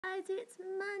guys, it's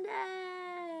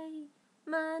Monday.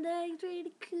 Monday's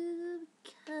really cool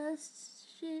because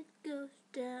shit goes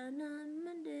down on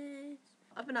Mondays.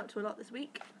 I've been up to a lot this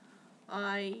week.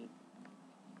 I'll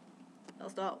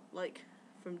start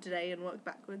from today and work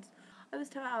backwards. I was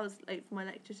 2 hours late for my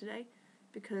lecture today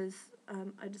because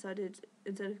I decided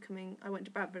I went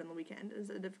to Bradford on the weekend.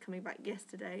 Instead of coming back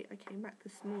yesterday, I came back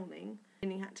this morning. I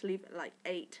had to leave at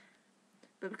 8.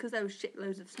 But because there was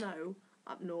shitloads of snow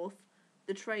up north,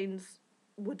 the trains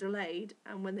were delayed,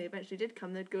 and when they eventually did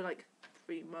come, they'd go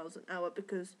 3 miles an hour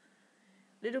because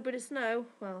a little bit of snow,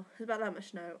 well, there's about that much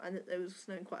snow, and it was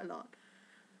snowing quite a lot.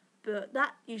 But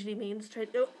that usually means trains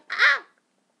go, ah!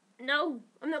 No,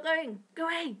 I'm not going, go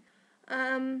away!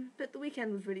 But the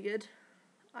weekend was really good.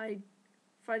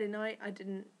 Friday night, I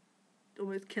didn't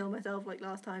almost kill myself like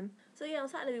last time. So yeah, on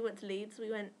Saturday we went to Leeds. We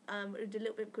did a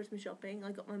little bit of Christmas shopping.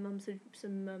 I got my mum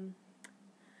some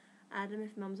Adam,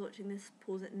 if mum's watching this,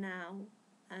 pause it now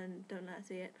and don't let her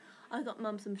see it. I got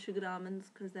mum some sugared almonds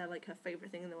because they're her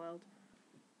favourite thing in the world.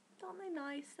 Aren't they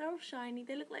nice? They're all shiny.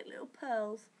 They look like little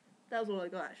pearls. That was all I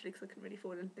got actually because I couldn't really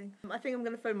afford anything. I think I'm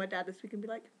going to phone my dad this week and be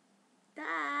like,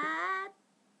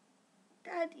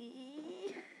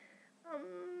 Daddy,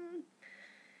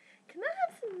 can I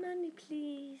have some money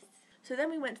please? So then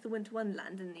we went to the Winter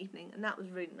Wonderland in the evening, and that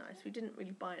was really nice. We didn't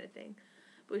really buy anything,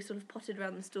 but we sort of potted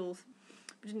around the stalls.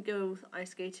 We didn't go ice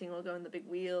skating or go on the big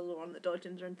wheel or on the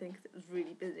dodgems or anything because it was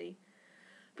really busy.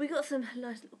 But we got some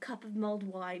nice little cup of mulled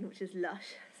wine, which is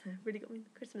lush, so it really got me in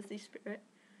the Christmassy spirit.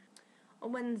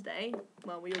 On Wednesday,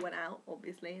 well, we all went out,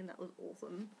 obviously, and that was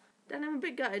awesome. Then I'm a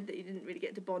bit gutted that you didn't really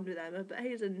get to bond with Emma, but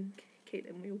Hayes and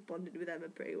Caitlin, we all bonded with Emma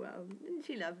pretty well. Isn't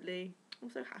she lovely? I'm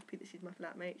so happy that she's my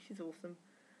flatmate. She's awesome.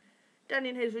 Danny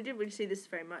and Hayes, we didn't really see this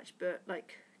very much, but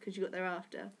because you got there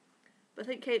after. But I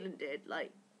think Caitlin did,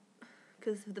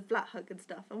 because of the flat hug and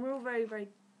stuff. And we're all very, very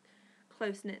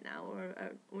close knit now.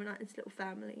 We're like this little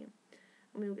family, and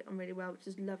we all get on really well, which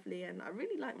is lovely. And I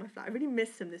really like my flat. I really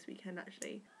miss him this weekend,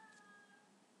 actually.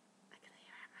 I can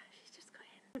hear Emma. She's just got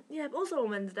in. Yeah, but also on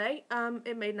Wednesday,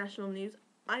 it made national news.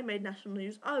 I made national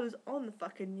news. I was on the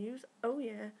fucking news. Oh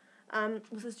yeah.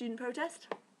 Was a student protest.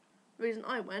 The reason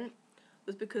I went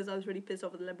was because I was really pissed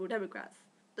off with the Liberal Democrats.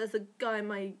 There's a guy in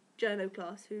my journo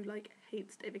class who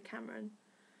hates David Cameron,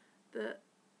 but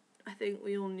I think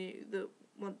we all knew that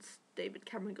once David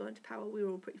Cameron got into power, we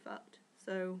were all pretty fucked.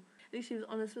 So at least he was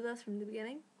honest with us from the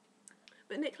beginning.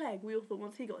 But Nick Clegg, we all thought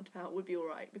once he got into power, it would be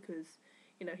alright because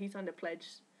he signed a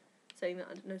pledge saying that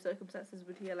under no circumstances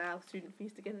would he allow student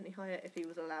fees to get any higher if he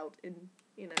was allowed in,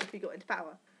 if he got into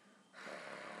power.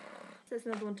 There's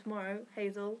another one tomorrow.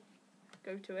 Hazel,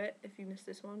 go to it if you missed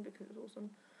this one because it was awesome.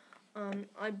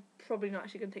 I'm probably not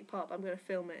actually going to take part, but I'm going to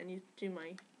film it and do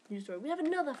my news story. We have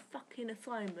another fucking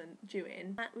assignment due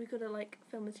in. We've got to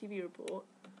film a TV report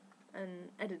and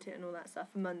edit it and all that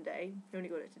stuff for Monday. We only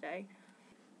got it today.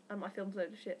 I filmed a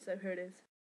load of shit, so here it is.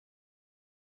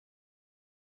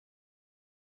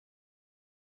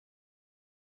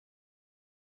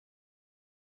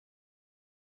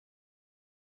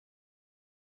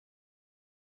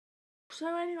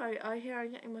 So anyway, I hear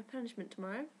I'm getting my punishment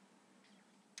tomorrow.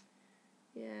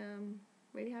 Yeah, I'm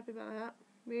really happy about that.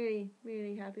 Really,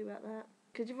 really happy about that.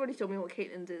 Because you've already told me what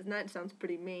Caitlin's is, and that sounds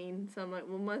pretty mean. So I'm like,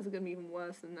 well, mine's going to be even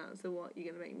worse than that, so what are you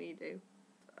going to make me do?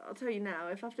 I'll tell you now,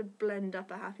 if I have to blend up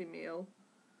a Happy Meal,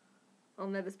 I'll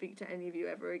never speak to any of you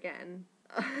ever again.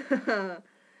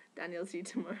 Daniel, see you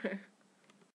tomorrow.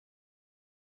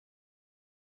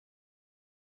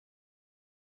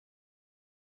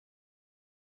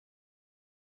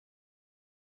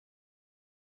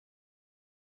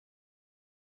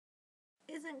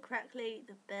 Isn't crackly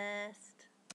the best?